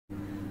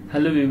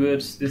Hello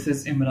viewers, this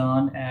is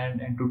Imran, and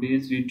in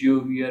today's video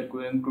we are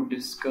going to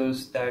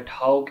discuss that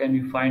how can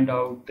we find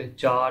out the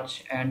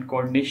charge and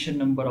coordination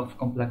number of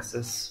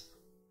complexes.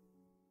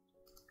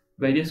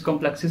 Various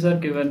complexes are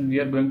given. We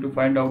are going to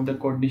find out the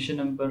coordination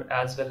number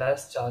as well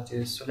as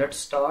charges. So let's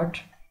start.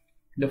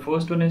 The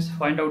first one is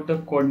find out the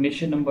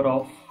coordination number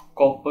of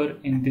copper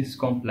in this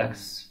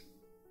complex.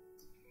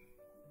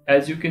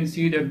 As you can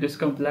see that this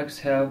complex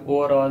have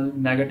overall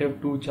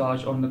 -2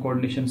 charge on the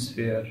coordination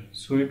sphere.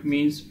 So it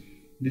means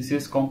this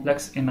is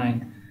complex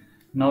anion.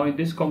 Now in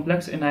this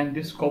complex anion,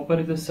 this copper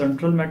is a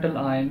central metal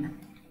ion,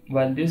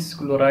 while this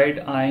chloride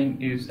ion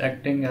is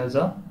acting as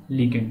a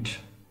ligand.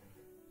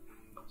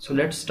 So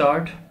let's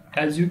start.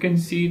 As you can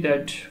see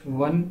that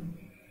one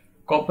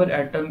copper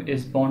atom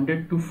is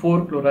bonded to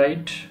 4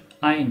 chloride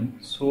ion.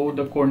 So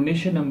the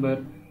coordination number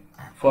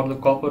for the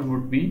copper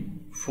would be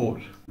 4.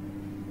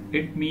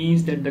 It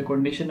means that the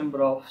coordination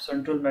number of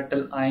central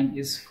metal ion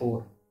is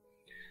 4.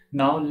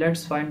 Now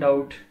let's find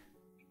out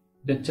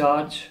the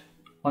charge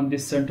on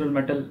this central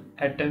metal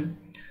atom.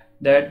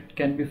 That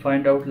can be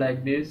find out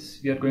like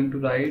this. We are going to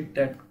write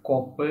that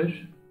copper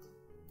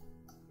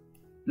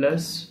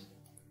plus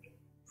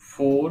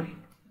 4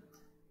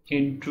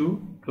 into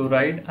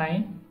chloride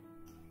ion.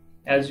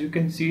 As you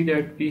can see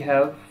that we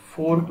have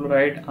 4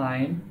 chloride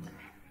ion,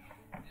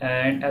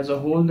 and as a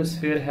whole the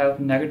sphere have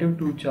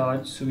 -2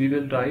 charge, so we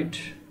will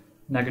write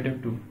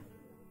 -2.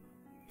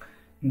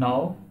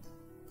 Now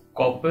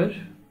copper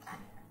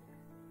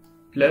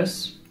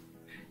plus,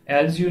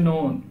 as you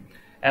know,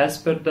 as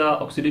per the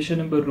oxidation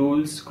number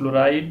rules,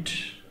 chloride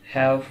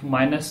have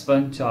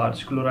 -1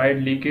 charge,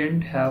 chloride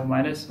ligand have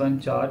 -1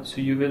 charge,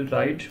 so you will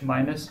write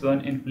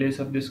 -1 in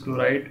place of this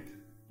chloride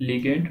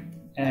ligand,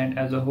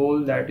 and as a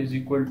whole that is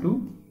equal to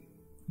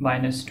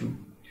 -2.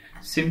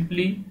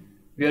 Simply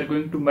we are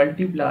going to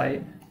multiply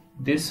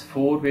this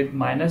 4 with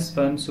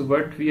 -1, so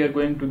what we are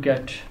going to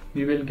get,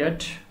 we will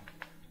get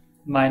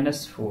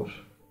 -4,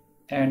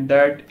 and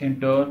that in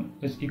turn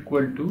is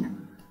equal to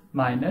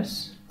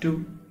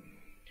 -2.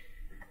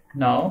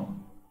 Now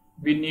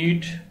we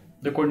need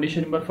the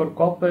coordination number for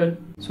copper,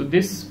 so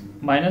this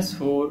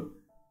 -4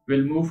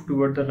 will move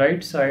toward the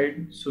right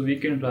side, so we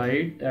can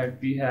write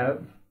that we have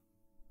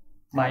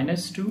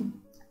 -2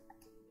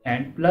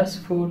 and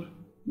 +4.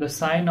 The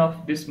sign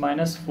of this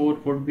 -4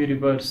 would be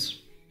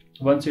reversed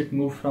once it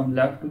moves from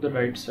left to the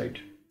right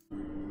side.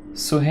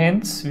 So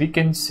hence we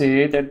can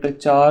say that the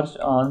charge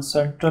on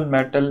central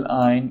metal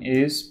ion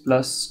is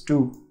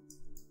 +2.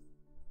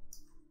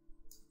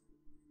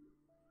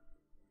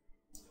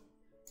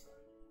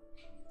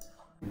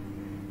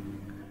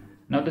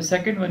 Now the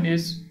second one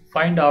is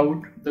find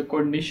out the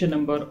coordination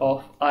number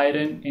of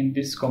iron in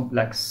this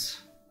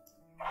complex.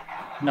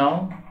 Now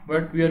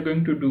what we are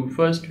going to do,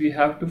 first we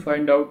have to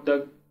find out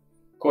the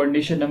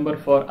coordination number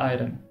for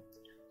iron.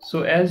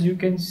 So as you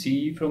can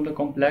see from the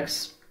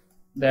complex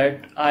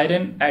that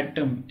iron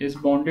atom is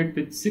bonded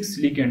with 6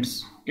 ligands.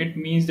 It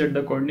means that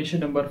the coordination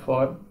number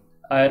for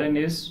iron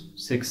is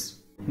 6.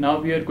 Now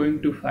we are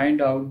going to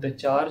find out the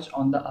charge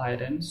on the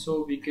iron,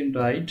 so we can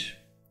write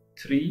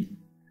 3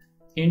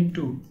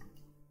 into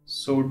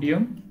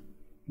sodium,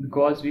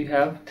 because we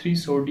have 3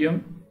 sodium,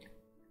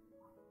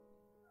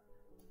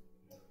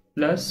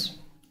 plus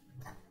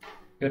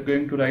we are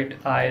going to write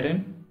iron,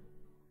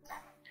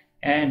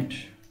 and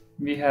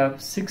we have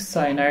 6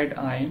 cyanide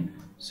ion,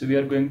 so we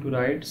are going to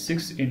write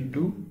 6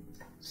 into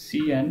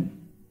Cn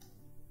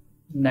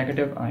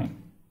negative ion.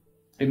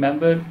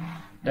 Remember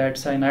that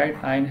cyanide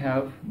ion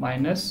have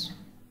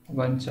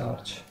 -1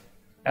 charge.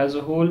 As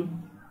a whole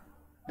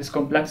this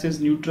complex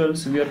is neutral,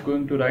 so we are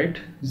going to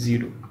write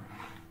 0.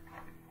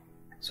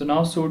 So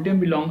now sodium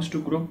belongs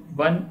to group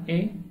 1A,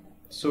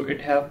 so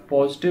it have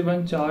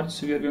 +1 charge,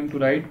 so we are going to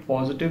write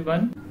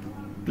 +1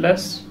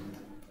 plus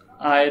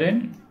iron,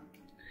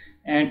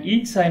 and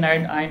each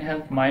cyanide ion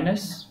have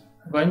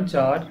 -1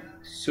 charge,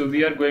 so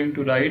we are going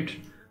to write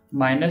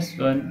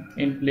 -1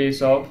 in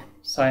place of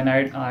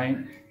cyanide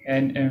ion,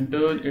 and in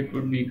turn it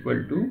would be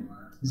equal to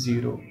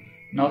 0.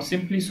 Now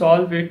simply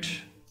solve it.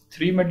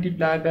 3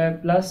 multiplied by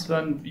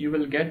 +1, you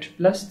will get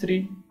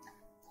 +3,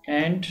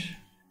 and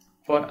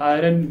for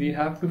iron we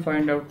have to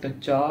find out the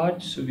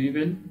charge, so we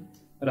will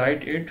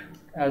write it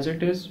as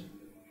it is,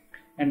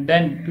 and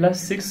then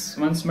 +6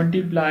 once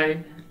multiplied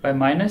by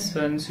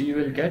 -1, so you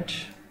will get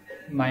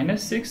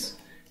 -6,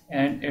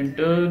 and in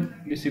turn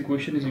this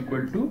equation is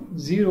equal to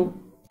 0.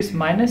 This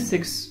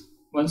 -6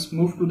 once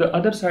moved to the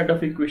other side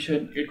of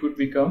equation, it would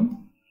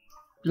become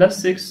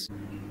 +6.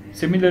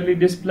 Similarly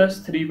this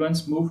 +3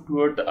 once moved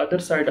toward the other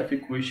side of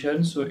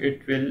equation, so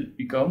it will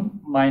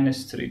become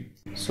 -3.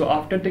 So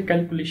after the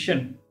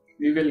calculation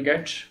we will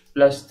get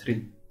 +3.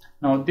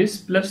 Now this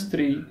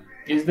 +3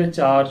 is the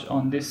charge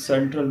on this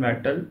central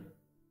metal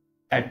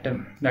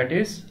atom, that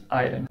is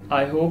iron.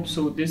 I hope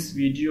so this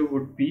video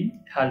would be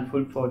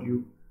helpful for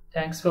you.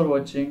 Thanks for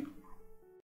watching.